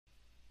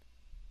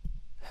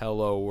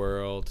Hello,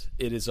 world.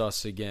 It is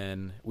us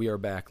again. We are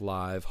back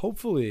live,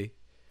 hopefully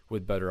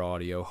with better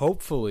audio,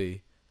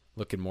 hopefully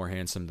looking more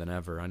handsome than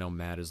ever. I know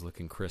Matt is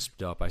looking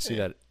crisped up. I see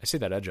that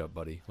edge up,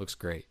 buddy. Looks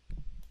great.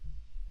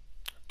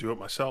 Do it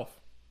myself.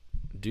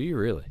 Do you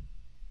really?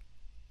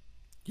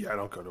 Yeah, I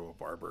don't go to a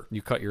barber.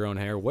 You cut your own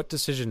hair? What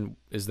decision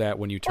is that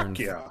when you turn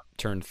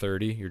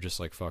 30? You're just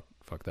like, fuck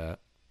that.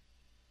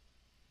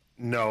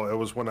 No, it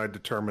was when I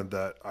determined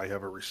that I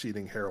have a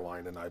receding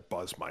hairline and I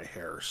buzz my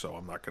hair, so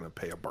I'm not going to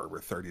pay a barber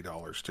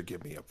 $30 to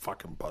give me a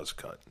fucking buzz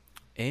cut.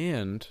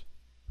 And,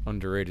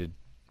 underrated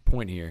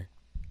point here,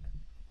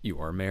 you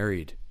are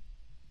married.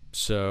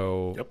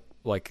 So, yep.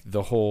 Like,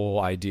 the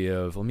whole idea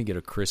of, let me get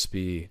a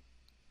crispy,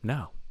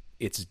 no,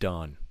 it's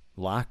done.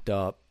 Locked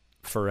up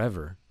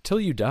forever.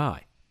 Till you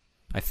die,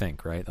 I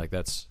think, right? Like,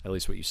 that's at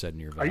least what you said in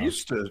your vows.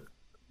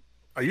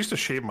 I used to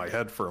shave my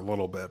head for a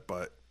little bit,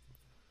 but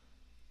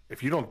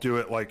if you don't do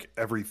it like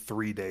every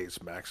 3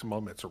 days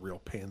maximum, it's a real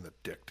pain in the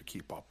dick to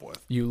keep up with.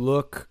 You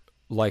look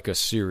like a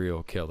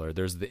serial killer.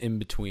 There's the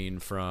in-between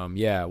from,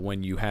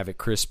 when you have it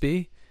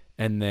crispy,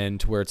 and then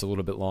to where it's a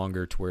little bit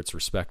longer to where it's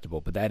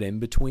respectable. But that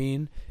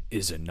in-between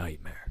is a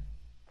nightmare.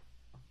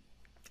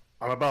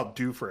 I'm about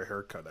due for a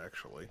haircut,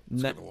 actually.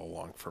 It's getting a little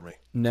long for me.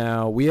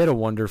 Now, we had a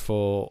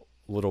wonderful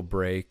little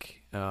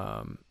break.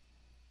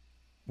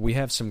 We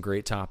have some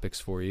great topics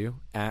for you.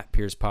 At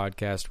Pierce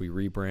Podcast, we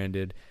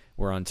rebranded.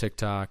 We're on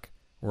TikTok.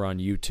 We're on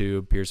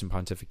YouTube, Pearson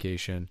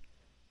Pontification.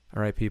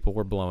 All right, people,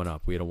 we're blowing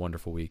up. We had a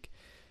wonderful week.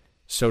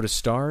 So to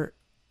start,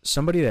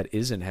 somebody that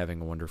isn't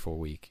having a wonderful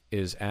week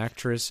is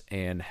actress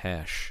Anne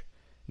Heche.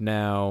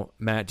 Now,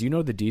 Matt, do you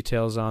know the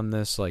details on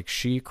this? Like,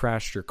 she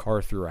crashed her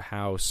car through a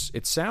house.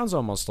 It sounds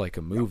almost like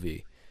a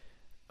movie.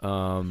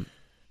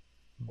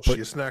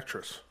 She's an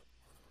actress.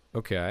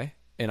 Okay.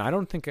 And I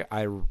don't think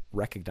I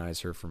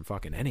recognize her from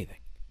fucking anything.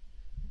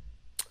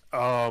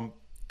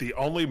 The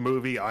only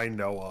movie I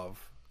know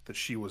of that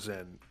she was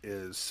in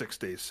is 6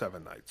 Days,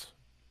 7 Nights.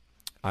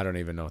 I don't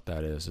even know what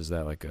that is. Is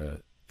that like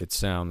it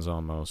sounds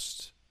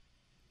almost,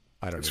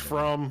 It's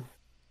from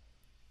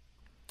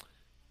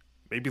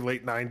maybe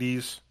late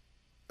 90s.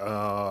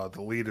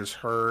 The lead is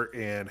her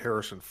and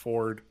Harrison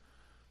Ford.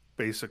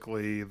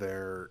 Basically,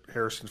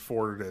 Harrison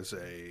Ford is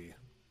a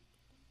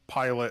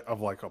pilot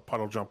of like a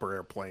puddle jumper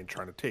airplane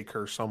trying to take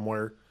her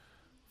somewhere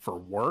for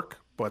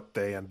work, but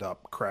they end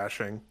up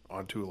crashing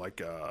onto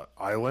like a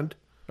island.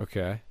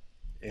 Okay.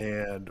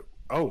 And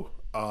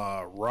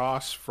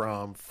Ross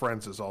from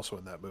Friends is also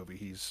in that movie.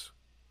 He's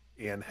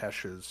Anne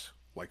Heche's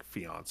like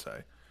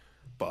fiance.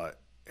 But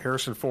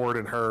Harrison Ford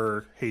and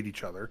her hate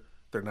each other.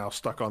 They're now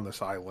stuck on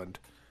this island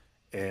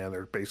and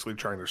they're basically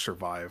trying to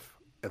survive.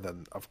 And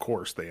then of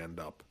course they end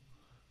up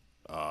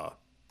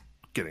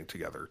getting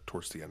together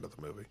towards the end of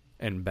the movie.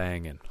 And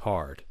banging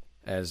hard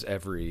as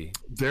every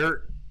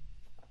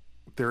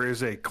There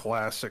is a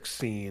classic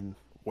scene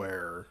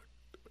where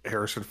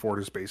Harrison Ford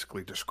is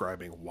basically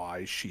describing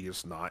why she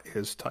is not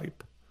his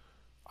type.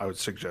 I would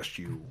suggest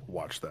you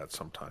watch that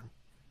sometime.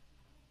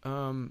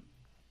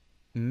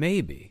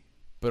 Maybe,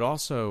 but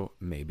also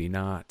maybe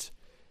not.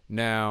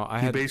 Now,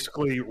 He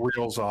basically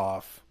reels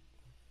off,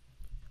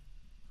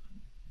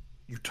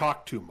 you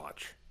talk too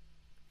much,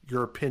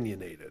 you're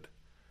opinionated,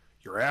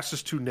 your ass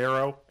is too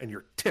narrow, and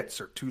your tits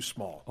are too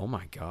small. Oh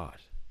my God.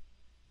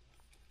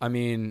 I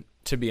mean,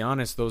 to be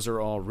honest, those are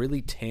all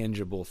really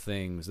tangible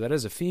things that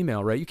as a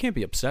female, right, you can't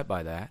be upset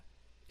by that.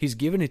 He's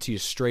giving it to you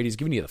straight. He's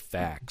giving you the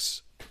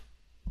facts.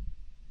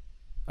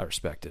 I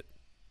respect it.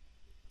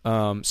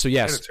 So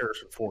yes. And it's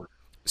Harrison Ford.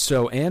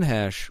 So Anne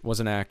Heche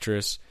was an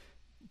actress,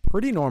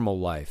 pretty normal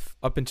life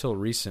up until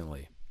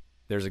recently.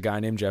 There's a guy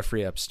named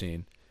Jeffrey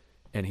Epstein,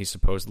 and he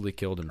supposedly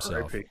killed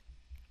himself. R.I.P.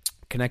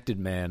 Connected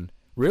man.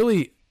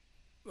 Really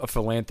a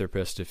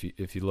philanthropist if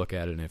you look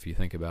at it and if you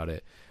think about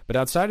it. But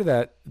outside of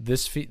that,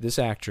 this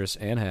actress,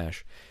 Anne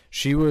Heche,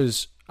 she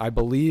was, I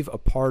believe, a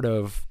part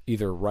of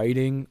either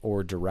writing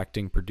or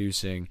directing,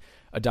 producing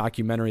a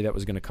documentary that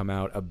was going to come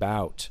out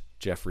about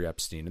Jeffrey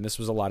Epstein. And this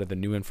was a lot of the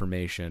new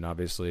information,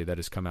 obviously, that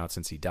has come out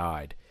since he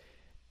died.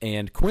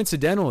 And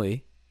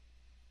coincidentally,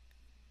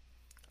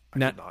 I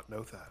did not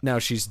know that. Now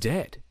she's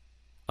dead.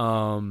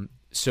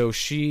 So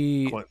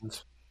she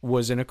Clinton's.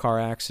 Was in a car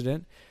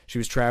accident. She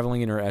was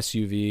traveling in her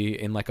SUV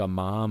in like a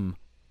mom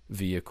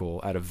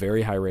vehicle at a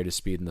very high rate of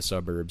speed in the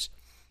suburbs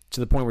to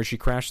the point where she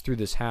crashed through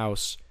this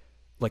house,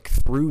 like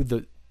through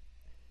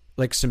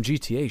like some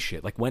GTA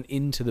shit, like went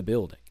into the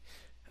building.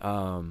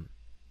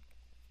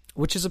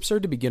 Which is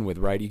absurd to begin with,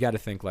 right? You got to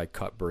think like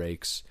cut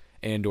brakes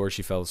or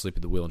she fell asleep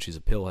at the wheel and she's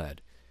a pillhead.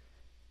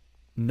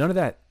 None of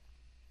that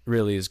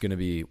really is going to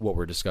be what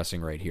we're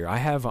discussing right here. I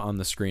have on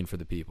the screen for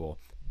the people.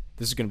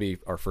 This is going to be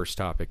our first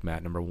topic,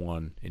 Matt, number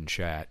 1 in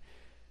chat.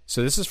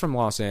 So this is from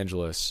Los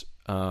Angeles.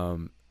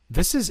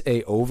 This is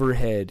a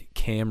overhead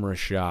camera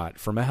shot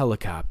from a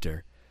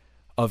helicopter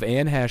of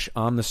Anne Heche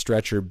on the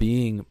stretcher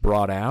being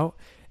brought out.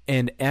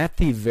 And at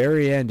the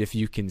very end, if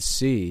you can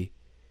see,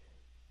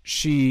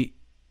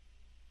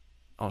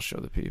 I'll show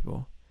the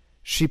people.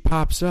 She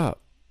pops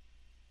up.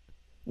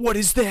 What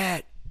is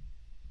that?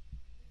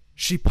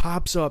 she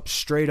pops up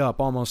straight up,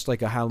 almost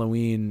like a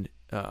Halloween.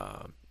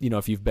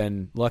 If you've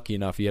been lucky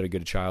enough, you had a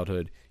good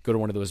childhood, go to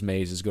one of those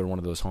mazes, go to one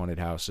of those haunted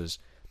houses.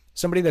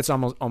 Somebody that's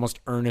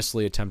almost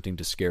earnestly attempting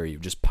to scare you,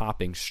 just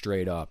popping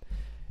straight up.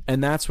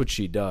 And that's what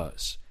she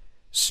does.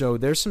 So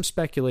there's some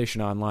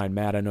speculation online.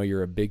 Matt, I know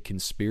you're a big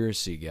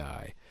conspiracy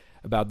guy,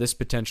 about this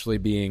potentially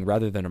being,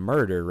 rather than a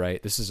murder,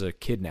 right? This is a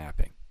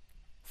kidnapping.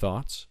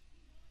 Thoughts?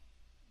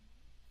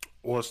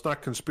 Well, it's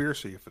not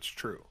conspiracy if it's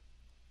true.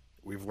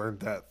 We've learned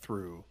that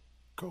through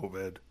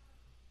COVID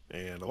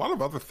and a lot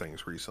of other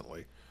things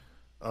recently.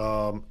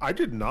 I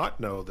did not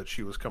know that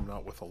she was coming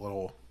out with a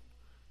little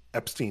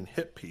Epstein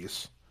hit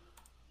piece.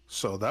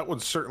 So that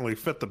would certainly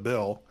fit the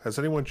bill. Has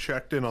anyone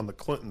checked in on the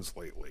Clintons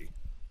lately?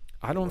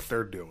 What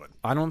they're doing?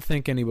 I don't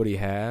think anybody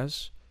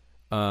has.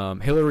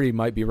 Hillary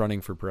might be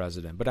running for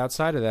president, but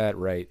outside of that,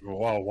 right?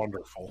 Wow,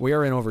 wonderful. We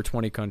are in over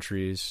 20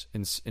 countries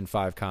in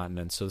 5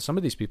 continents, so some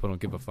of these people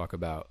don't give a fuck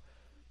about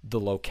the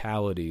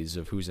localities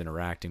of who's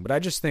interacting. But I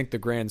just think the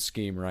grand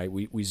scheme, right?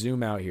 We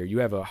zoom out here. You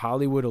have a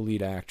Hollywood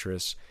elite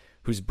actress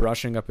who's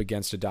brushing up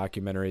against a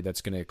documentary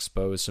that's going to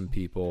expose some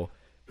people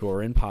who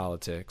are in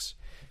politics.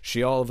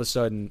 She all of a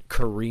sudden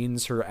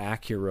careens her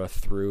Acura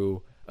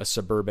through a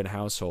suburban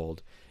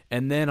household.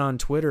 And then on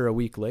Twitter a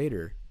week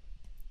later,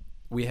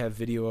 we have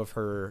video of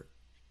her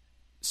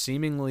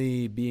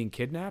seemingly being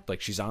kidnapped. Like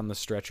she's on the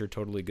stretcher,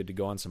 totally good to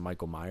go on some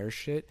Michael Myers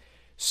shit.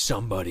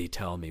 Somebody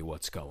tell me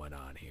what's going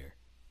on here.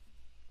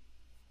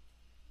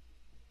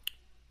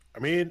 I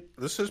mean,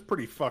 this is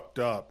pretty fucked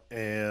up.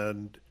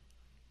 And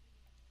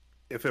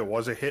if it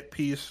was a hit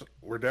piece,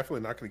 we're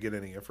definitely not going to get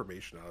any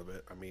information out of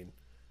it. I mean,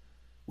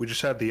 we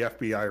just had the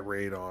FBI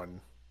raid on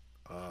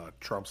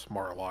Trump's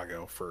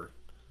Mar-a-Lago for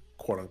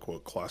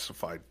quote-unquote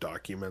classified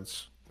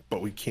documents,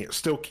 but we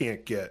still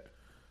can't get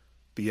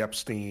the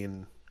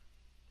Epstein,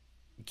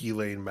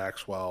 Ghislaine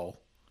Maxwell,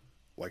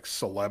 like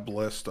celeb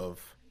list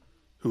of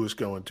who is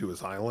going to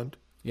his island.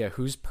 Yeah,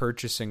 who's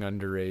purchasing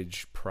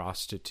underage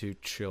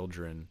prostitute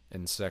children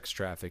and sex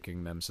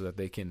trafficking them so that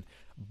they can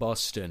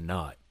bust a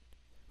nut.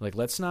 Like,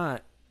 let's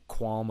not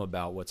qualm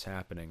about what's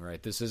happening,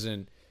 right? This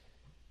isn't...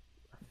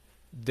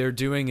 They're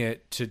doing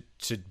it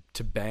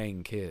to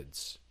bang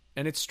kids.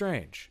 And it's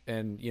strange.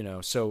 And,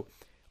 so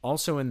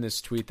also in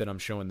this tweet that I'm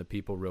showing the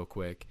people real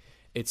quick,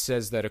 it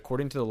says that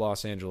according to the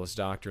Los Angeles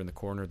doctor in the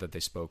coroner that they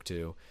spoke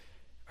to,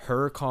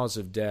 her cause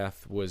of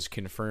death was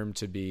confirmed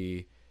to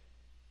be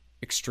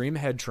extreme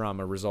head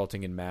trauma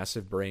resulting in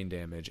massive brain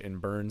damage and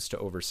burns to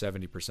over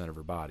 70% of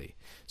her body.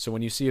 So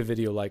when you see a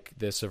video like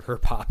this of her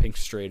popping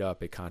straight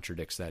up, it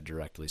contradicts that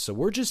directly. So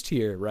we're just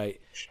here, right?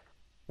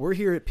 We're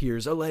here at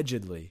Piers,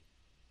 allegedly.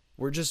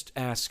 We're just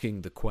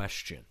asking the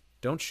question.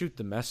 Don't shoot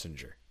the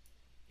messenger,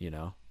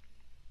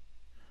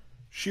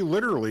 She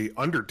literally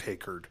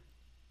Undertakered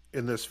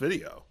in this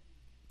video.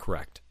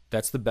 Correct.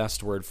 That's the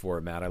best word for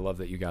it, Matt. I love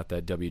that you got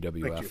that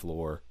WWF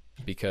lore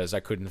because I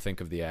couldn't think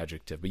of the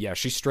adjective. But yeah,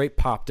 she straight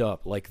popped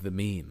up like the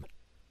meme.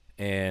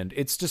 And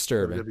it's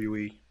disturbing.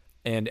 WWE.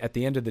 And at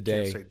the end of the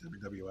day, can't say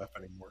WWF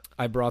anymore.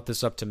 I brought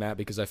this up to Matt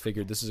because I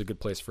figured this is a good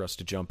place for us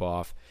to jump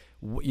off.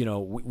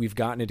 We've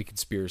gotten into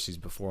conspiracies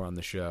before on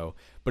the show,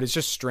 but it's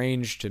just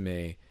strange to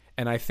me.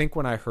 And I think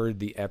when I heard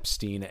the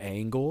Epstein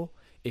angle,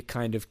 it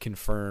kind of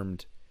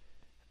confirmed.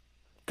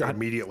 Got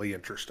immediately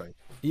interesting.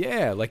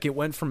 Yeah, like it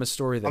went from a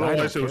story that I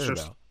don't care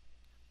about.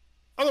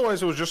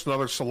 Otherwise, it was just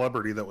another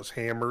celebrity that was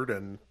hammered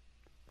and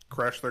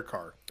crashed their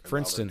car. For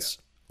instance,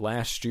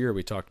 last year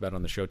we talked about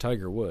on the show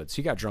Tiger Woods.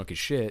 He got drunk as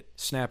shit,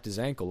 snapped his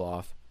ankle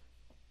off.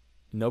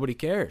 Nobody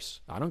cares.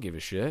 I don't give a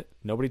shit.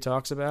 Nobody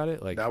talks about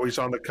it. Like now he's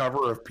on the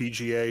cover of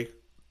PGA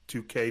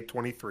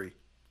 2K23.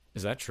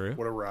 Is that true?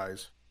 What a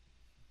rise.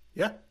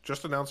 Yeah,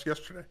 just announced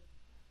yesterday.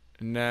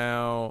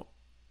 Now,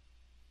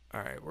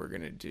 all right, we're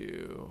going to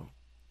do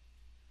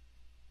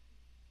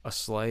a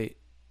slight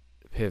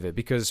pivot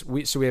because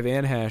we have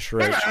Anne Hesh,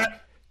 right?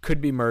 Could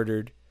be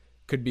murdered,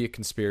 could be a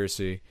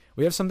conspiracy.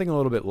 We have something a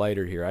little bit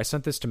lighter here. I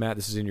sent this to Matt.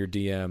 This is in your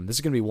DM. This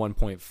is going to be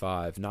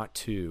 1.5, not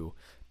 2.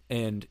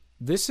 And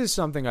this is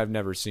something I've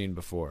never seen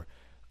before.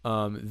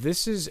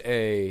 This was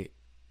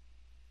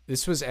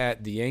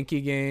at the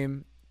Yankee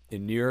game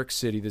in New York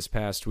City this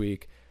past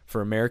week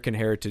for American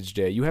Heritage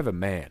Day. You have a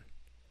man,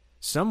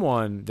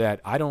 someone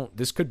that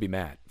this could be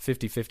Matt,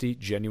 50-50,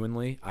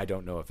 genuinely. I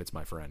don't know if it's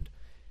my friend.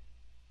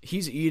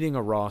 He's eating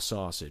a raw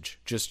sausage,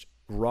 just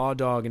raw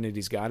dogging it.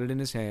 He's got it in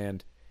his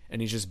hand,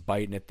 and he's just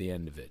biting at the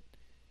end of it.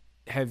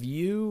 Have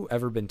you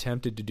ever been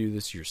tempted to do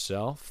this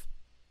yourself?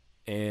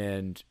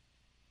 And,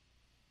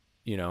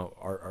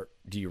 do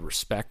you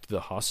respect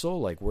the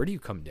hustle? Like, where do you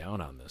come down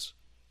on this?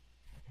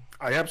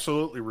 I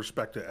absolutely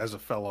respect it as a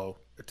fellow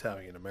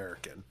Italian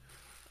American.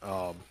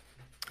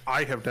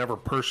 I have never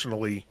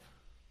personally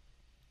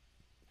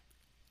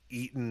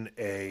eaten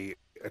a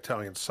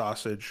Italian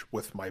sausage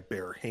with my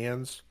bare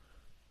hands.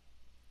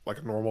 Like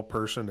a normal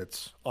person,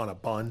 it's on a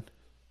bun.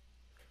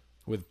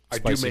 With I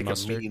spicy do make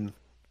mustard? a mean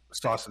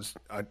sausage.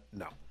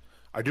 No,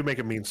 I do make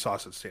a mean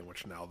sausage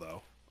sandwich now,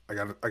 though. I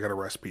got a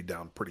recipe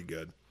down pretty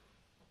good.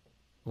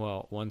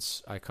 Well,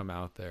 once I come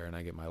out there and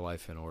I get my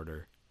life in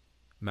order,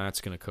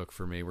 Matt's going to cook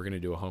for me. We're going to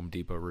do a Home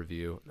Depot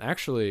review.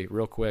 Actually,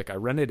 real quick, I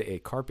rented a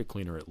carpet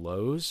cleaner at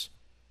Lowe's.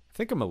 I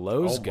think I'm a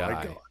Lowe's guy.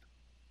 My God.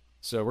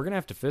 So we're going to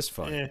have to fist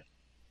fight.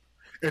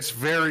 It's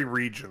very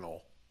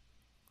regional.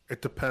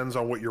 It depends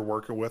on what you're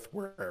working with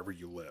wherever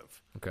you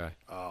live. Okay.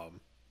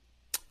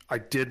 I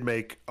did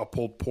make a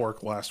pulled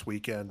pork last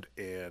weekend,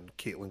 and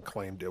Caitlin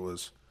claimed it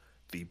was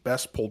the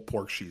best pulled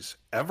pork she's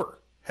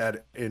ever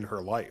had in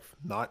her life.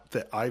 Not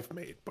that I've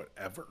made, but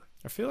ever.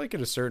 I feel like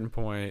at a certain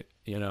point,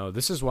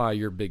 this is why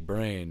you're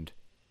big-brained,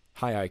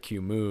 high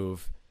IQ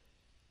move.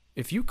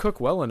 If you cook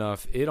well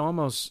enough, it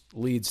almost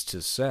leads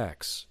to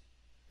sex.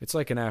 It's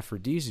like an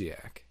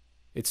aphrodisiac.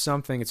 It's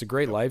a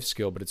great life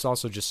skill, but it's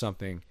also just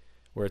something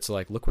where it's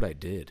like, look what I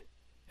did,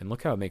 and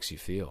look how it makes you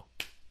feel.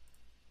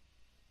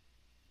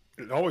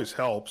 It always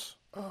helps.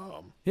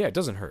 Yeah, it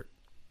doesn't hurt.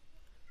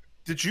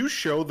 Did you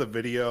show the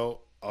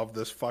video of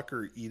this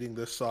fucker eating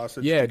this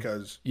sausage? Yeah,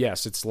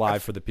 yes, it's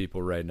live for the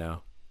people right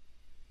now.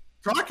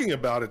 Talking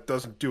about it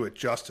doesn't do it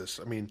justice.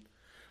 I mean,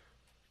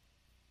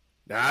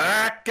 now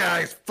that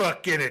guy's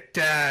fucking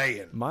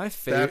Italian. My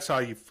favorite. That's how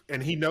you,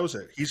 and he knows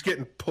it. He's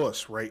getting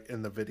puss right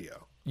in the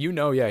video.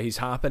 He's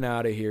hopping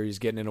out of here. He's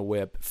getting in a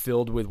whip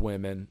filled with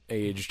women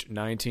aged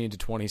 19 to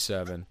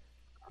 27.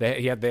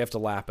 They have to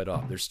lap it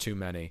up. There's too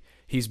many.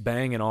 He's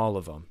banging all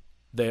of them.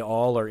 They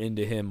all are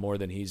into him more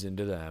than he's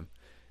into them.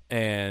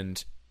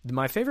 And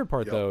my favorite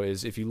part, though,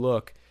 is if you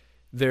look,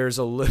 there's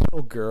a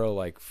little girl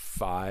like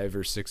 5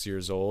 or 6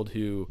 years old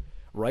who,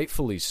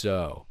 rightfully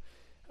so,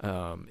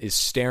 is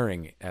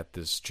staring at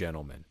this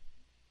gentleman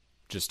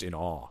just in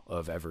awe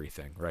of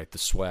everything, right? The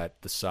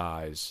sweat, the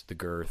size, the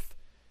girth,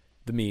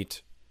 the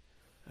meat,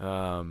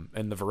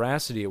 and the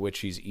veracity at which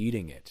he's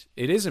eating it.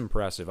 It is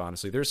impressive,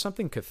 honestly. There's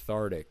something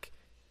cathartic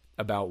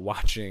about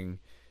watching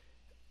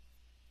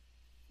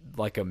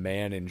like a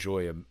man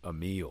enjoy a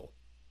meal.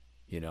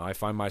 I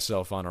find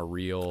myself on a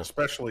real,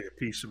 especially a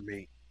piece of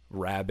meat,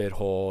 rabbit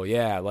hole.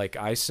 Yeah, like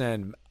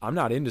I'm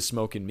not into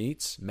smoking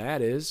meats.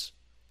 Matt is,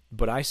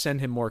 but I send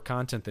him more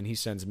content than he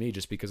sends me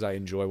just because I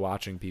enjoy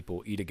watching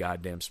people eat a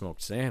goddamn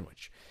smoked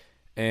sandwich.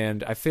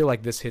 And I feel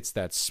like this hits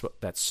that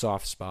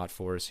soft spot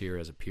for us here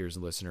as a Piers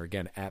listener.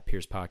 Again, at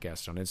Piers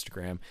Podcast on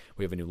Instagram.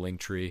 We have a new link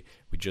tree.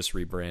 We just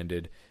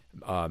rebranded.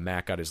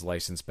 Matt got his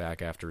license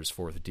back after his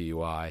 4th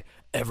DUI.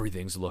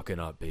 Everything's looking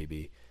up,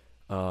 baby.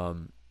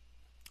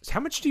 How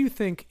much do you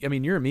think? I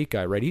mean, you're a meat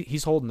guy, right?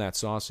 He's holding that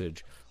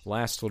sausage.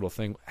 Last little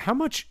thing. How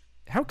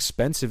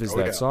expensive is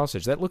that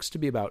sausage? That looks to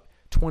be about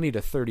 $20 to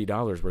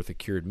 $30 worth of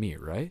cured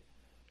meat, right?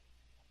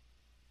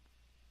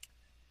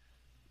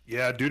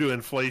 Yeah, due to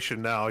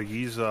inflation now,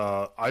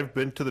 I've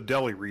been to the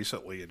deli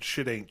recently and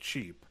shit ain't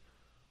cheap.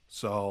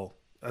 So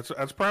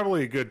that's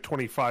probably a good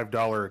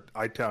 $25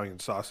 Italian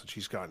sausage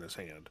he's got in his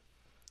hand.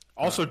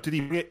 Also, did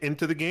he bring it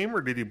into the game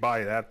or did he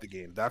buy it at the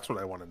game? That's what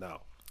I want to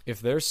know.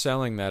 If they're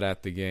selling that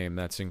at the game,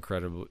 that's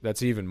incredible.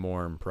 That's even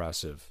more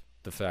impressive.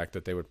 The fact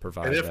that they would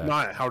provide that. And if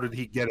not, how did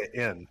he get it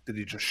in? Did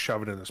he just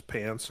shove it in his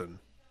pants and...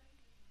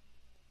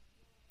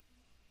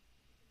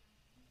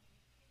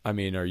 I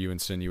mean, are you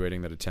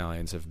insinuating that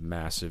Italians have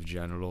massive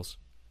genitals?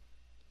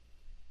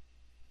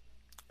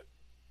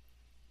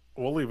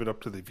 We'll leave it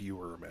up to the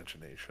viewer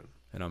imagination.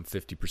 And I'm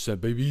 50%,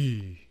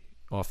 baby,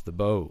 off the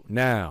boat.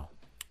 Now,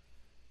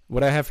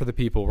 what I have for the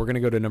people, we're going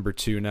to go to number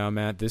 2 now,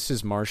 Matt. This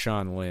is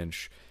Marshawn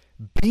Lynch.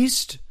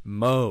 Beast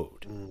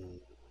Mode.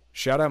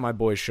 Shout out my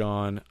boy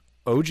Sean,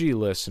 OG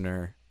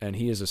listener, and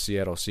he is a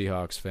Seattle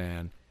Seahawks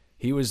fan.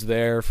 He was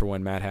there for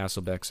when Matt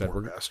Hasselbeck said,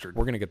 we're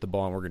going to get the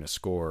ball and we're going to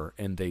score,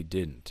 and they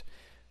didn't.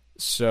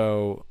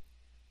 So,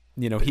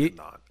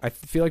 I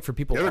feel like for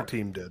people, the other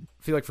team did.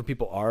 I feel like for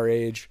people our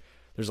age,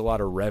 there's a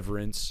lot of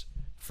reverence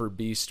for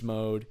Beast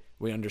Mode.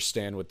 We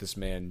understand what this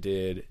man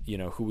did,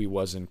 who he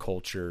was in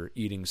culture,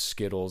 eating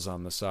Skittles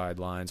on the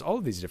sidelines, all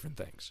of these different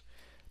things.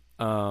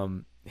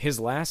 His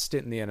last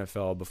stint in the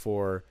NFL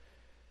before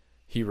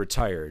he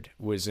retired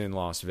was in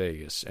Las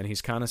Vegas, and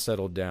he's kind of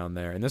settled down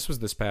there. And this was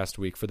this past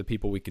week. For the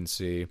people we can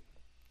see,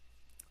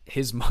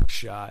 his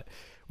mugshot,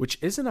 which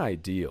isn't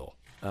ideal.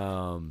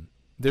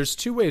 There's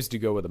 2 ways to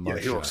go with a mugshot.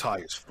 Yeah, he looks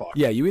high as fuck.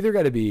 Yeah, you either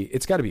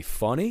it's got to be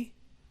funny,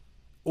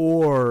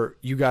 or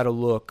you got to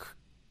look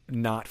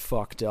not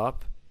fucked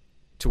up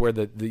to where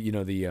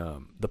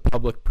the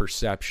public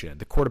perception,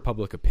 the court of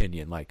public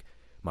opinion, like,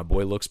 my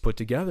boy looks put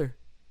together,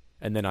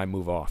 and then I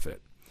move off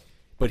it.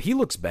 But he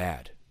looks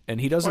bad,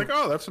 and he doesn't. Like,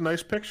 oh, that's a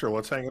nice picture.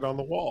 Let's hang it on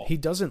the wall. He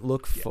doesn't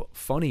look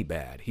funny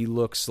bad. He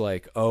looks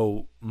like,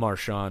 oh,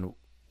 Marshawn,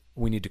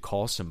 we need to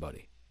call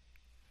somebody.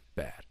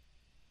 Bad.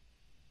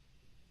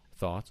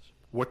 Thoughts?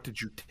 What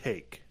did you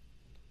take?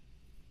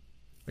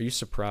 Are you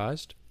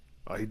surprised?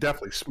 He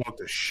definitely smoked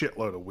a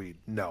shitload of weed.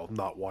 No,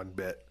 not one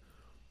bit.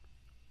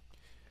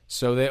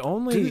 So they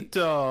only...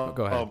 go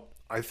ahead.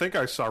 I think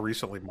I saw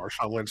recently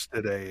Marshawn Lynch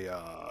did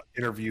a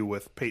interview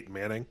with Peyton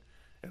Manning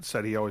and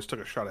said he always took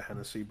a shot of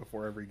Hennessy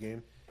before every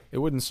game. It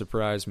wouldn't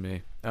surprise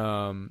me.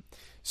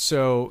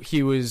 So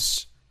he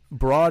was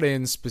brought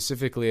in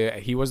specifically.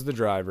 He was the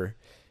driver,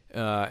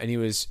 and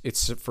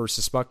it's for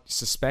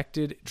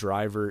suspected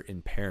driver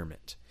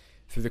impairment.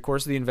 Through the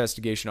course of the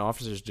investigation,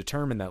 officers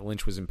determined that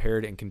Lynch was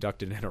impaired and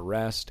conducted an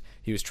arrest.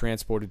 He was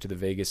transported to the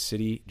Vegas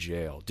City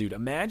jail. Dude,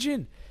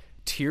 imagine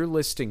tier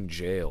listing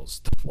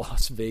jails. The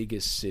Las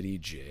Vegas City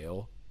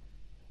jail.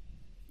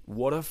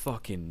 What a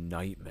fucking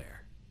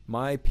nightmare.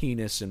 My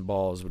penis and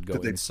balls would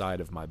go inside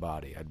of my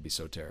body. I'd be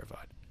so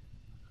terrified.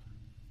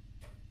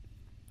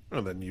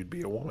 And then you'd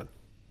be a woman.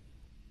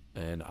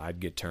 And I'd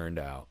get turned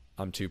out.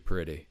 I'm too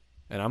pretty.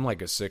 And I'm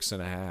like a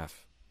 6.5.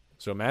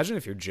 So imagine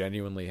if you're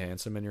genuinely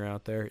handsome and you're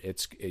out there,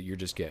 you're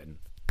just getting.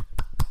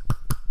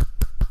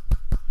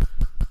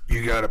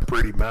 You got a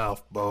pretty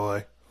mouth,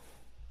 boy.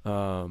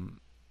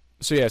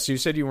 So you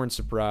said you weren't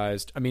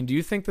surprised. I mean, do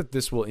you think that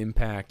this will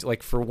impact,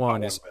 like, for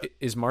one,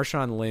 is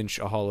Marshawn Lynch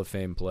a Hall of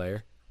Fame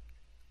player?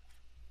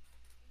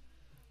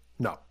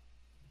 No.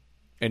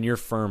 And you're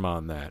firm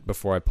on that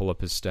before I pull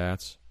up his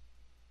stats?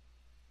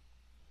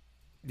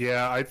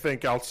 Yeah, I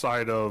think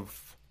outside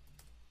of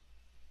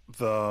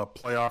the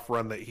playoff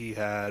run that he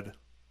had,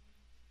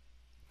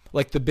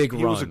 like the big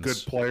runs. He was a good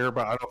player,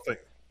 but I don't think.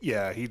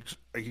 Yeah,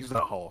 he's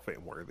not Hall of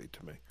Fame worthy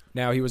to me.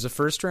 Now, he was a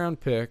first-round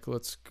pick.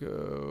 Let's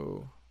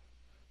go.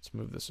 Let's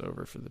move this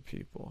over for the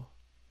people.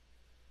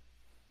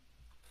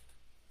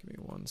 Give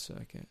me 1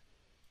 second.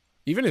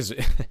 Even his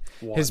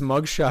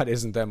mugshot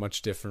isn't that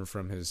much different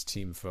from his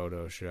team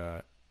photo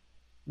shot.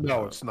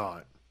 No, it's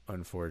not.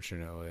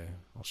 Unfortunately.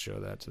 I'll show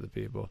that to the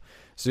people.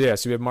 So we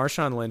have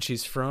Marshawn Lynch.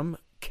 He's from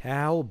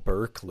Cal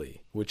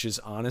Berkeley, which is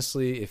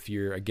honestly, if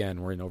you're, again,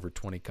 we're in over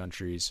 20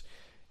 countries.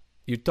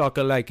 You talk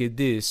like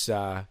this,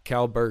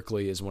 Cal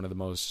Berkeley is one of the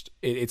most,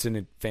 it's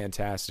a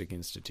fantastic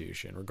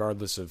institution,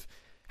 regardless of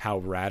how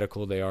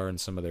radical they are in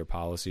some of their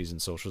policies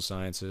and social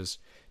sciences.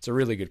 It's a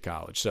really good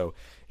college. So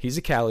he's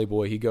a Cali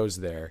boy. He goes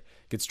there,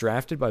 gets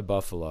drafted by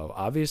Buffalo,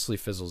 obviously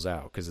fizzles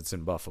out because it's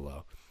in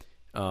Buffalo.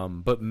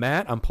 But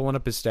Matt, I'm pulling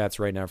up his stats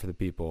right now for the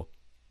people.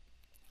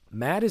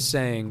 Matt is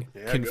saying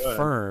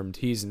confirmed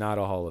he's not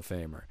a Hall of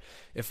Famer.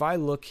 If I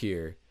look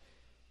here,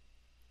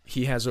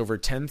 he has over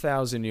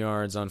 10,000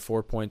 yards on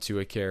 4.2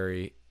 a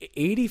carry.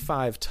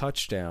 85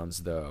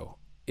 touchdowns, though,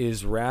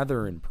 is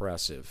rather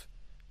impressive.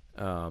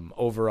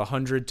 Over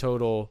 100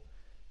 total,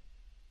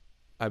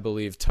 I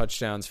believe,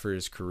 touchdowns for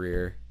his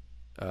career,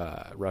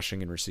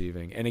 rushing and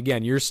receiving. And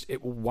again,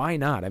 why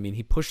not? I mean,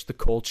 he pushed the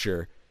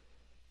culture.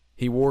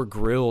 He wore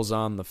grills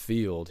on the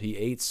field. He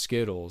ate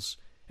Skittles,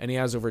 and he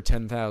has over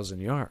 10,000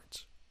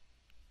 yards.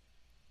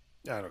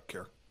 I don't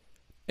care.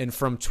 And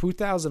from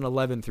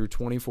 2011 through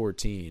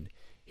 2014,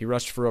 he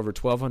rushed for over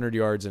 1,200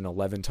 yards and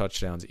 11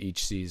 touchdowns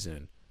each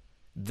season.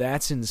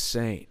 That's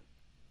insane.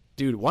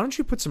 Dude, why don't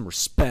you put some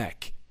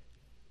respect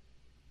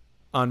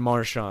on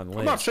Marshawn Lynch?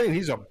 I'm not saying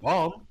he's a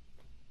bum.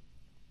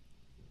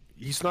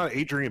 He's not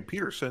Adrian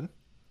Peterson.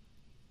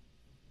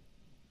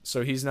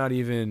 So he's not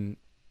even...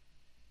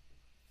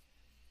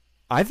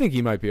 I think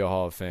he might be a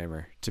Hall of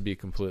Famer, to be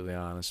completely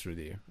honest with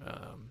you.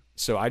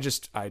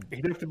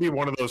 He'd have to be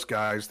one of those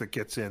guys that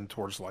gets in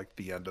towards like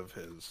the end of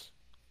his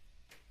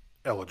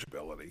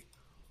eligibility.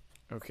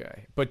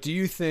 Okay. But do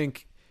you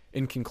think,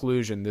 in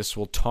conclusion, this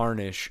will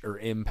tarnish or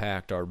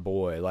impact our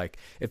boy? Like,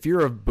 if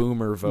you're a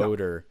boomer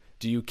voter,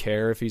 do you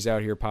care if he's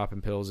out here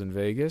popping pills in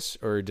Vegas?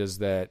 Or does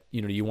that, do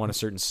you want a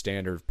certain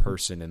standard of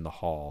person in the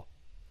hall?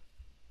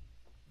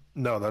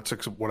 No, that's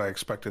what I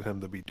expected him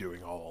to be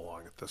doing all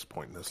along at this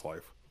point in his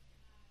life.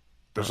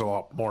 There's a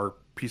lot more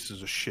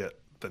pieces of shit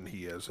than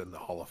he is in the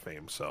Hall of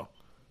Fame, so.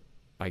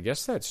 I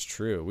guess that's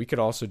true. We could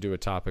also do a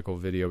topical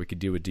video. We could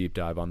do a deep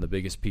dive on the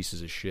biggest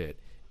pieces of shit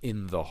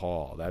in the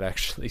hall. That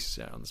actually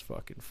sounds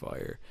fucking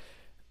fire.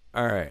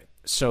 All right,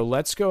 so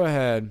let's go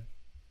ahead.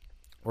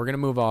 We're going to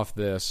move off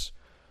this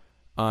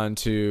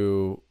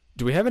onto...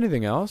 Do we have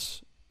anything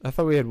else? I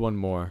thought we had one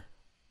more.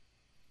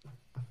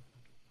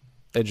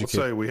 Let's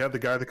say we had the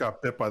guy that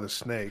got bit by the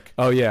snake.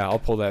 Oh, yeah, I'll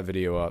pull that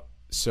video up.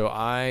 So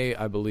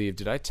I believe,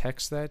 did I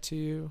text that to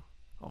you?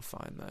 I'll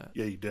find that.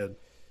 Yeah, you did.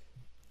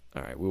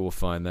 All right, we will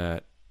find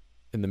that.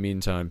 In the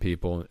meantime,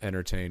 people,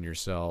 entertain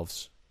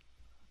yourselves.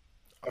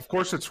 Of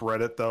course it's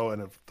Reddit, though,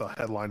 and if the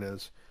headline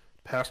is,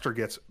 Pastor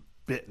gets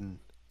bitten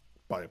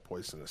by a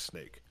poisonous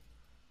snake.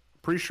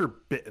 Pretty sure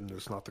bitten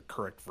is not the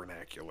correct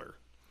vernacular.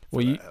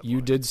 Well, you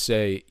did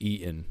say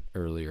eaten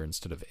earlier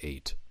instead of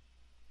ate.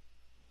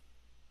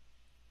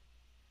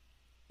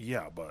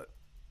 Yeah, but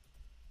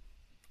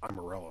I'm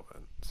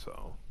irrelevant,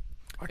 so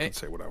I can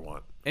say what I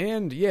want.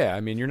 And, yeah, I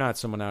mean, you're not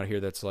someone out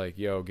here that's like,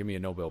 yo, give me a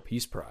Nobel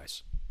Peace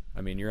Prize.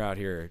 I mean, you're out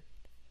here,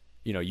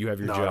 you have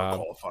your job. I don't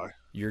qualify.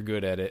 You're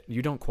good at it.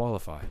 You don't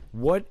qualify.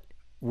 What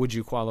would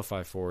you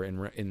qualify for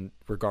in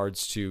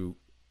regards to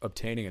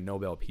obtaining a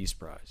Nobel Peace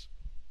Prize?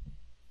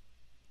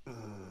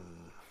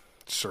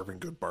 Serving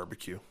good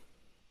barbecue.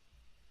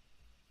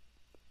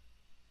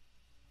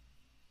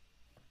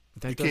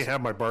 You can't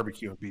have my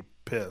barbecue and be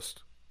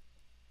pissed.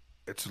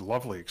 It's a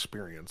lovely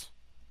experience.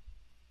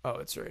 Oh,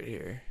 it's right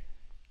here.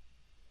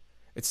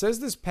 It says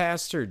this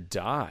pastor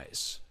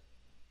dies.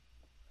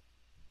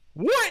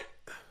 What?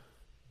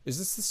 Is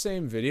this the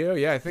same video?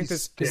 Yeah, I think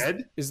He's this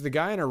dead? Is the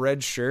guy in a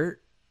red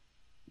shirt.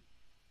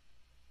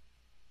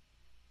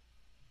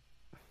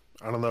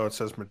 I don't know. It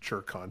says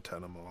mature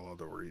content. I'm not allowed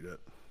to read it.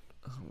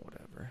 Oh,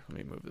 whatever. Let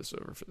me move this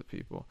over for the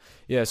people.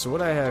 Yeah, so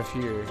what I have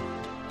here...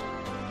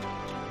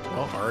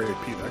 Well,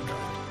 R.A.P. that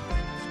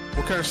guy.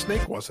 What kind of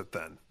snake was it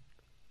then?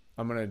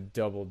 I'm going to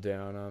double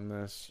down on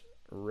this.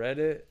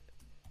 Reddit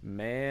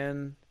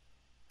man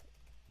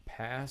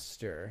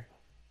pastor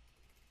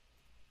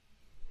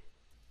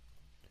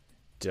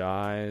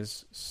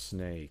dies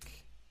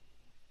snake.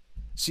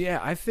 So yeah,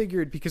 I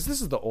figured, because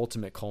this is the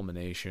ultimate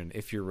culmination.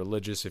 If you're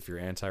religious, if you're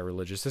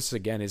anti-religious, this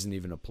again isn't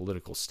even a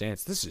political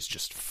stance. This is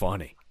just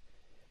funny.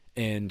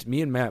 And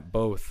me and Matt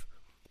both,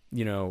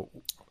 you know...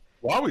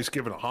 Well, he's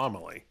giving a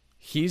homily.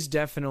 He's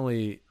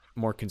definitely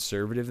more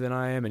conservative than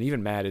I am, and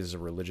even Matt is a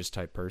religious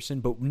type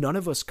person, but none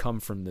of us come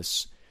from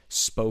this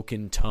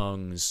spoken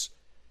tongues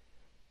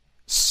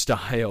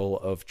style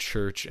of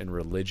church and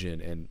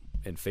religion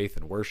and faith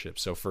and worship.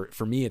 So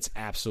for me, it's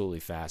absolutely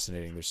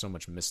fascinating. There's so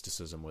much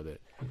mysticism with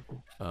it.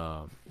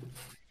 I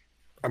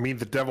mean,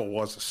 the devil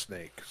was a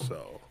snake,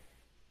 so...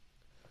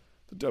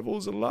 The devil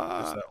is a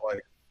lie.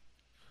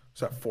 Is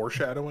that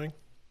foreshadowing?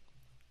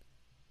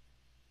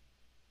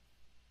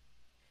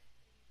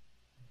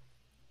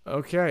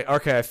 Okay,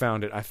 I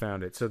found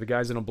it. So the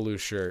guy's in a blue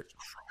shirt.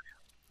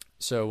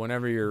 So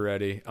whenever you're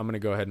ready, I'm going to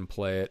go ahead and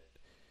play it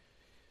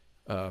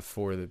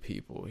for the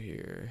people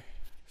here.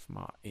 If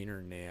my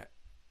internet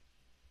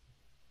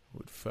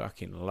would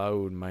fucking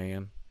load,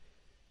 man.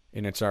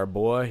 And it's our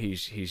boy.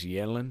 He's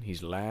yelling.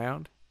 He's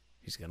loud.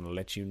 He's going to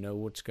let you know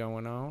what's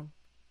going on.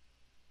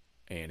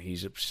 And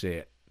he's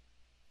upset.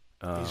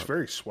 He's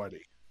very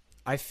sweaty.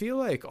 I feel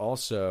like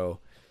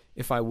also,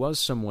 if I was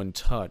someone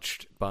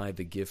touched by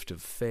the gift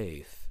of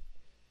faith,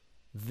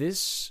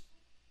 this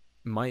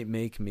might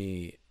make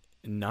me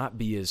not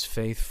be as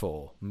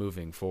faithful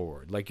moving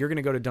forward. Like, you're going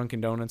to go to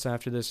Dunkin' Donuts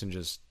after this and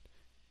just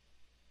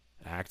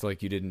act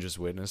like you didn't just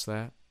witness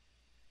that?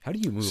 How do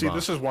you move on? See,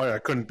 this is why I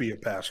couldn't be a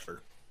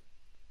pastor.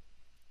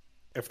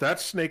 If that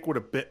snake would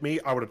have bit me,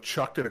 I would have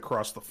chucked it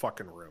across the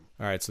fucking room.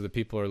 All right, so the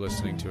people are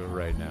listening to it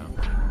right now.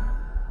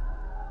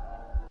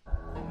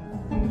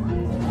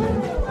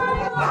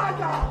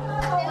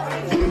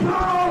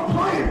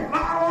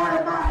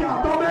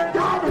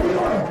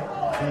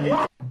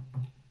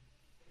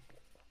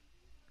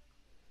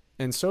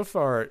 And so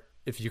far,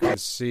 if you can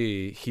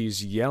see,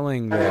 he's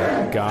yelling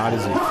that God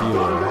is a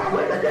healer.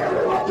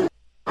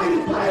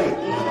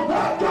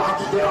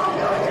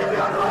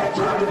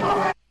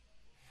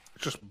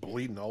 It's just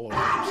bleeding all over.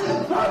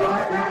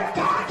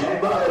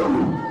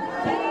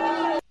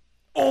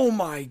 Oh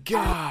my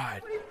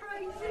God!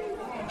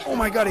 Oh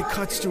my God! He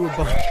cuts to a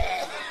bunch.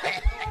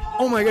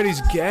 Oh my God!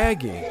 He's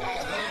gagging.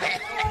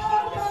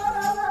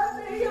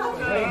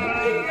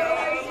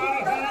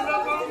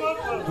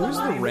 Who's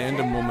the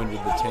random woman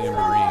with the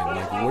tambourine?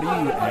 Like, what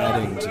are you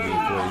adding to the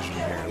equation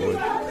here?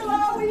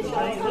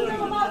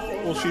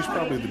 Well, she's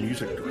probably the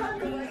music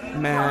director.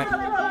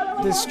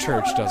 Matt, this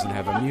church doesn't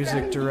have a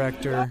music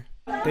director.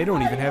 They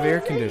don't even have air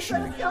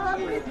conditioning.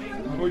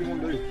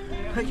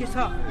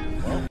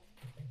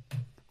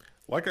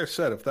 Like I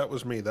said, if that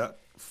was me, that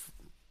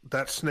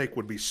snake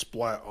would be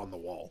splat on the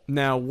wall.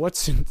 Now,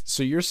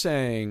 so you're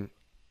saying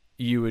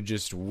you would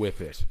just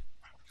whip it?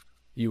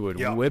 You would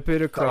whip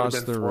it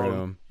across the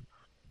room.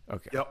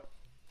 Okay. Yep.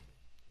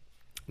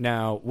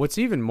 Now, what's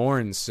even more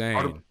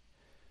insane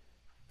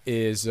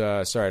is,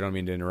 sorry, I don't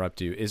mean to interrupt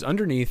you, is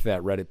underneath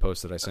that Reddit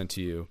post that I sent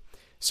to you,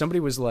 somebody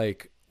was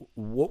like,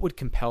 what would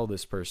compel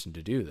this person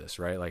to do this,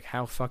 right? Like,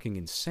 how fucking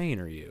insane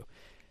are you?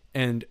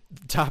 And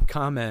the top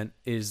comment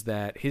is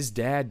that his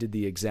dad did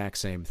the exact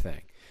same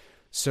thing.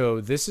 So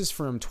this is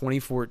from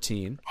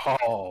 2014,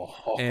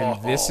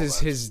 and this is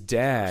his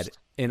dad.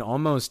 And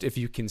almost, if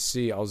you can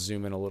see, I'll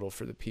zoom in a little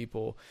for the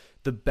people,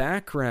 the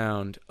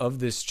background of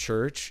this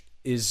church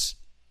is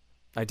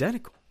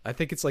identical. I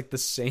think it's like the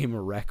same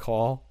rec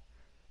hall,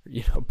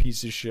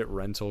 piece of shit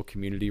rental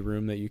community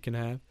room that you can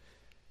have.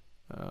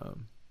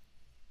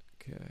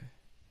 Okay.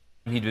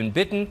 He'd been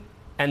bitten,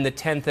 and the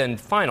 10th and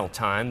final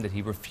time that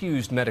he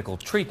refused medical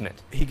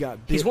treatment. He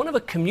got bit. He's one of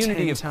a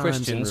community of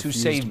Christians who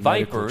say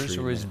vipers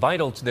are as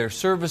vital to their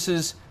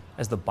services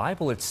as the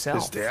Bible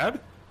itself. His dad?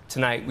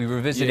 Tonight, we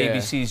revisit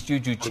ABC's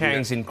Juju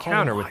Chang's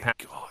encounter with... God.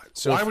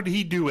 So why would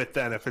he do it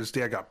then if his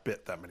dad got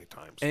bit that many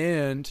times?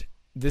 And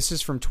this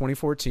is from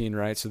 2014,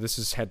 right? So this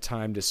has had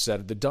time to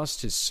settle. The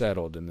dust has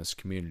settled in this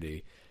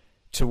community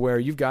to where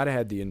you've got to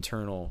have the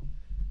internal...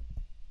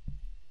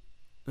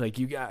 Like,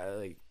 you got,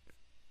 like...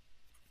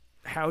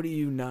 How do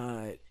you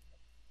not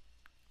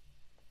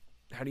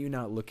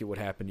look at what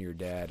happened to your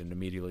dad and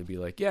immediately be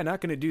like, yeah,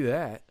 not going to do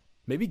that.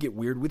 Maybe get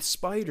weird with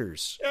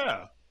spiders.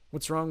 Yeah.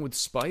 What's wrong with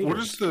spiders? What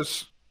is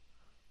this?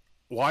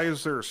 Why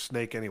is there a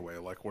snake anyway?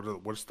 Like,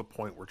 what's the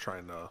point we're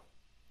trying to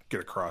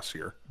get across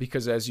here?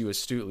 Because as you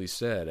astutely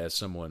said, as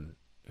someone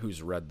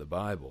who's read the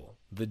Bible,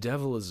 the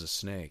devil is a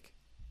snake.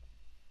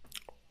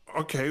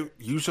 Okay,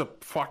 use a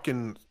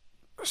fucking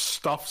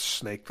stuffed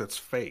snake that's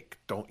fake.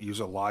 Don't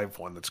use a live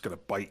one that's going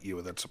to bite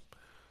you. That's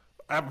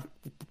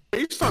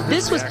Based on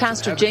This was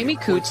Pastor Jamie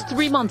Coots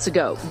 3 months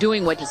ago,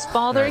 doing what his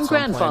father and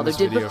grandfather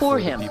did before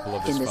him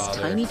in this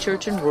tiny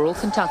church in rural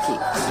Kentucky.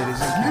 It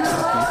is in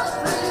Kentucky.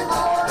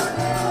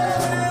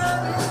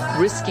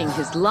 Risking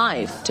his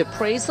life to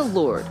praise the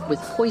Lord with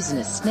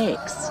poisonous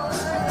snakes.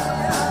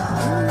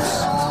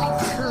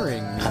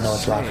 I know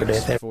it's life or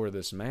death for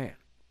this man.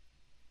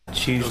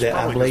 Tuesday,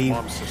 I believe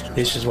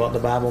this is what the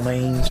Bible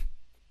means.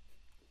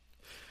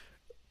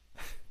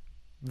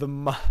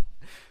 The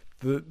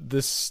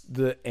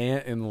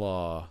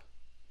aunt-in-law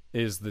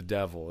is the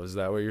devil. Is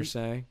that what you're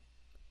saying?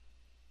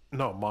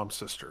 No, mom's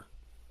sister.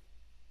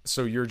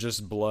 So you're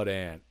just blood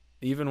aunt.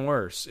 Even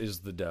worse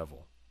is the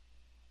devil.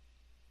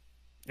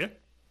 Yeah.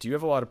 Do you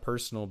have a lot of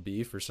personal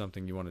beef or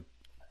something you want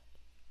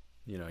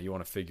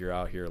to figure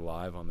out here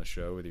live on the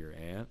show with your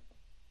aunt?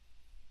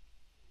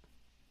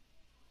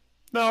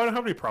 No, I don't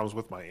have any problems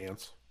with my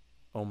aunts.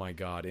 Oh my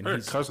God. And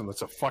his cousin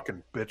that's a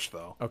fucking bitch,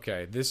 though.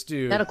 Okay, this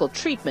dude... Medical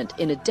treatment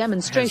in a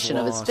demonstration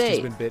of his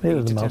faith. It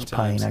was the most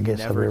pain I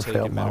guess I've ever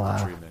felt in my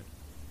life.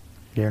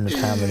 During the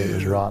time that it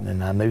was rotting,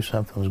 and I knew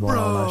something was going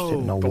on. I just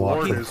didn't know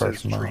what for the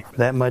first month.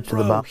 That much of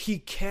the Bible.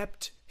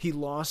 He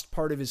lost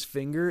part of his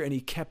finger, and he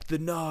kept the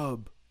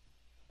nub.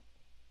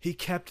 He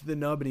kept the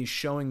nub, and he's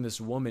showing this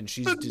woman.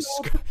 She's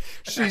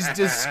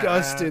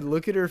disgusted.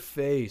 Look at her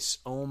face.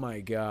 Oh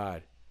my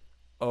God.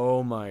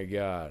 Oh my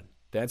God.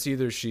 That's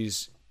either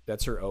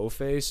that's her O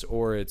face,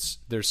 or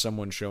there's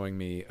someone showing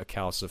me a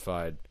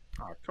calcified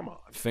come on.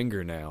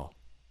 fingernail,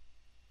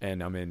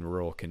 and I'm in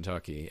rural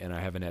Kentucky, and I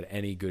haven't had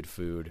any good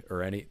food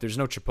there's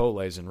no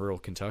Chipotle's in rural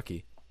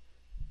Kentucky.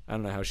 I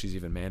don't know how she's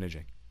even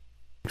managing.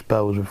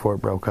 Exposed before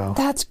it broke off.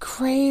 That's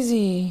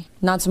crazy.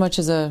 Not so much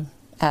as a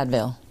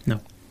Advil.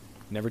 No.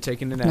 Never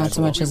taken an Advil. Not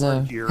so much as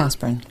a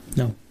aspirin.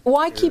 No.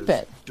 Why keep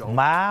it?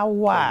 My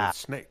wife.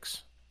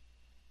 Snakes.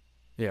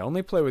 Yeah,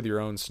 only play with your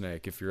own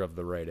snake if you're of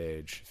the right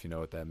age, if you know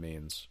what that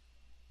means.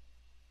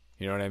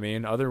 You know what I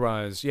mean?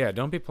 Otherwise, yeah,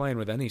 don't be playing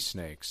with any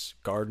snakes.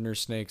 Gardener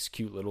snakes,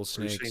 cute little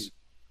snakes.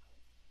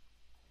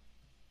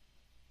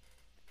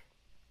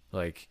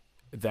 Like,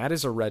 that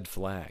is a red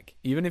flag.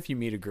 Even if you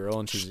meet a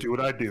girl and she's... Just do what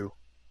I do.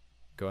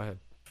 Go ahead.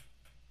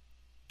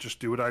 Just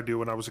do what I do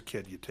when I was a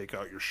kid. You take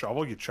out your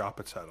shovel, you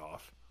chop its head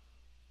off.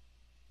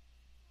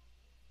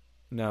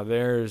 Now,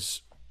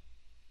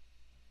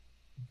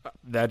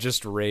 that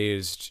just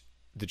raised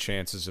the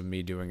chances of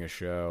me doing a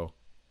show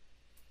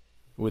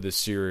with a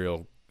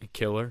serial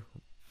killer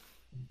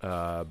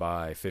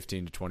by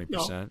 15 to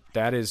 20%. No.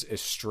 That is a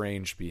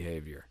strange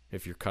behavior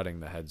if you're cutting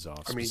the heads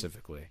off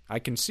specifically. I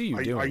can see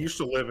you doing it.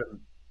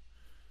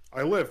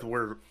 I lived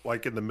where,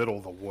 like, in the middle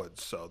of the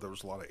woods, so there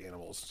was a lot of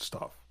animals and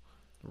stuff.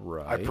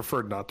 Right. I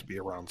preferred not to be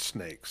around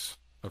snakes.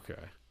 Okay.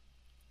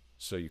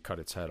 So you cut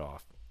its head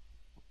off.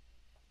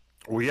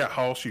 Well, yeah,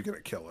 how else are you going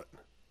to kill it?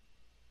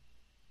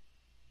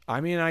 I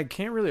mean, I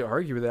can't really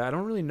argue with that. I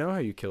don't really know how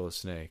you kill a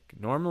snake.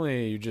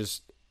 Normally,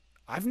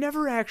 I've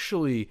never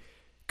actually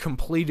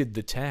completed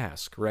the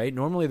task, right?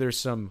 Normally, there's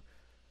some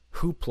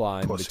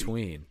hoopla in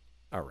between.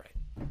 All right.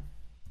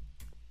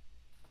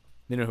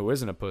 You know who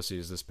isn't a pussy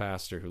is this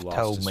pastor who lost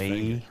his finger.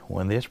 Told me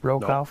when this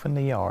broke off in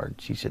the yard,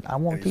 she said, I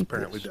want to keep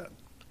apparently this. Dead.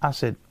 I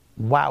said,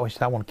 why? She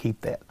said, I want to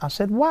keep that. I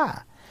said,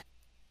 why?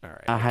 All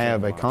right. I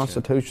have a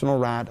constitutional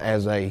right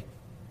as at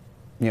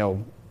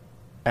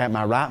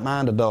my right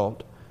mind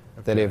adult,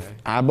 that if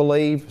I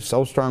believe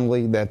so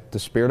strongly that the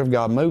Spirit of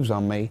God moves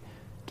on me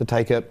to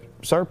take up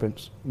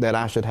serpents, that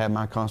I should have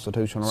my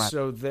constitutional right.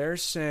 So they're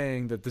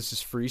saying that this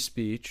is free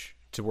speech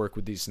to work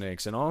with these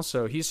snakes. And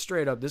also, he's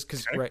straight up this,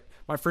 because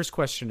my first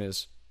question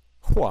is,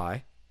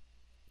 why?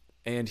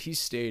 And he's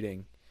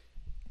stating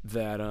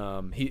that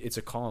it's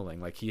a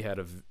calling, like he had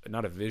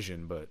not a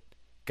vision, but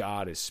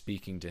God is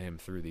speaking to him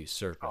through these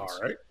serpents.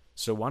 All right.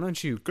 So why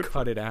don't you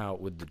cut it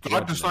out with the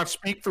judgment? God does not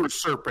speak through a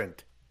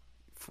serpent.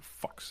 For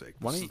fuck's sake,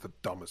 this is the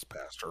dumbest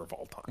pastor of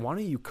all time. Why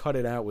don't you cut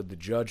it out with the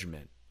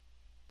judgment?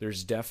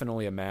 There's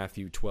definitely a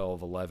Matthew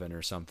 12:11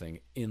 or something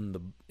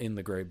in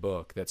the great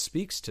book that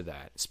speaks to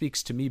that.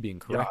 Speaks to me being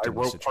correct. Yeah, I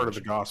wrote part of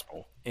the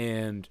gospel.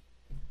 And,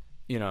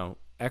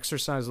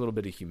 exercise a little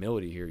bit of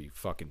humility here, you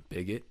fucking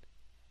bigot.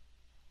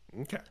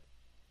 Okay.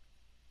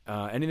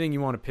 Anything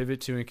you want to pivot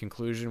to in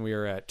conclusion? We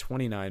are at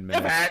 29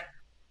 minutes.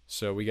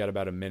 So we got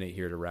about a minute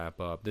here to wrap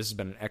up. This has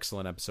been an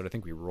excellent episode. I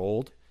think we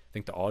rolled. I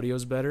think the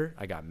audio's better.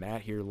 I got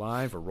Matt here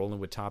live. We're rolling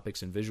with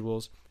topics and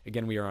visuals.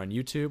 Again, we are on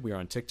YouTube. We are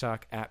on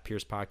TikTok, at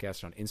Pierce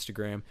Podcast, on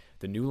Instagram.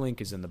 The new link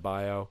is in the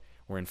bio.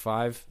 We're in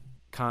 5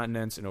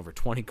 continents and over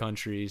 20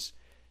 countries.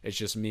 It's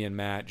just me and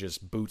Matt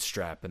just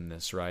bootstrapping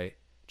this, right?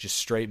 Just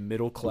straight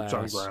middle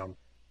class,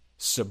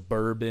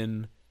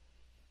 suburban,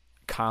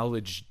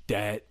 college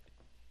debt,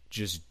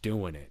 just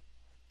doing it.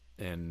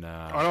 And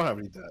I don't have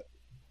any debt.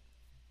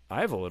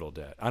 I have a little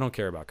debt. I don't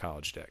care about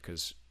college debt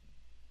because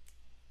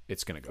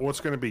it's going to go. Well, it's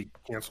going to be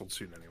canceled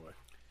soon anyway.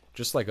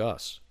 Just like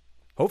us.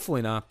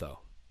 Hopefully not, though.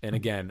 And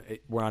again,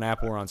 we're on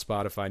Apple, we're on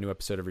Spotify, new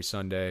episode every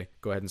Sunday.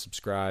 Go ahead and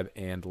subscribe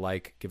and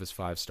give us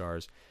 5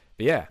 stars.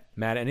 But yeah,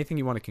 Matt, anything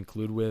you want to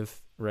conclude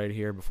with right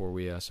here before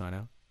we sign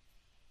out?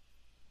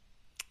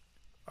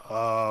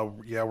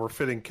 Yeah, we're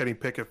fitting Kenny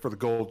Pickett for the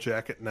gold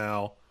jacket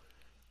now.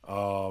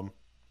 I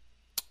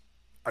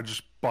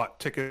just bought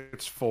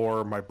tickets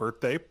for my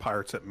birthday,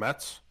 Pirates at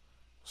Mets.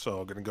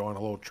 So I'm going to go on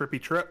a little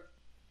trippy trip,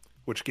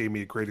 which gave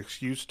me a great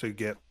excuse to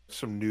get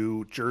some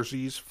new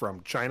jerseys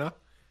from China.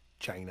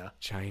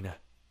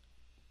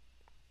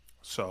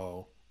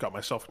 So got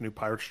myself a new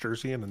Pirates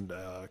jersey and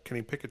a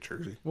Kenny Pickett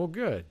jersey. Well,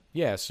 good.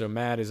 Yeah, so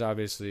Matt is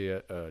obviously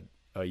a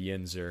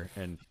Yinzer,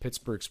 and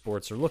Pittsburgh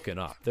sports are looking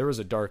up. There was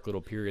a dark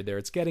little period there.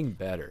 It's getting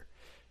better,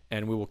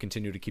 and we will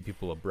continue to keep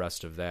people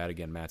abreast of that.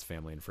 Again, Matt's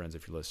family and friends,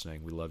 if you're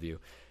listening, we love you.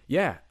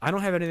 Yeah, I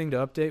don't have anything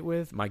to update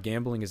with. My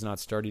gambling is not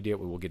started yet.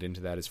 We will get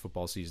into that as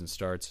football season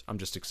starts. I'm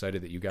just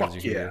excited that you guys are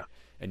here,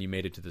 and you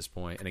made it to this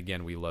point. And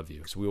again, we love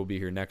you. So we will be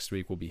here next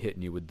week. We'll be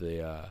hitting you with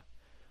the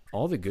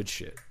all the good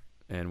shit,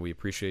 and we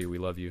appreciate you. We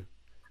love you.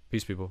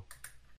 Peace, people.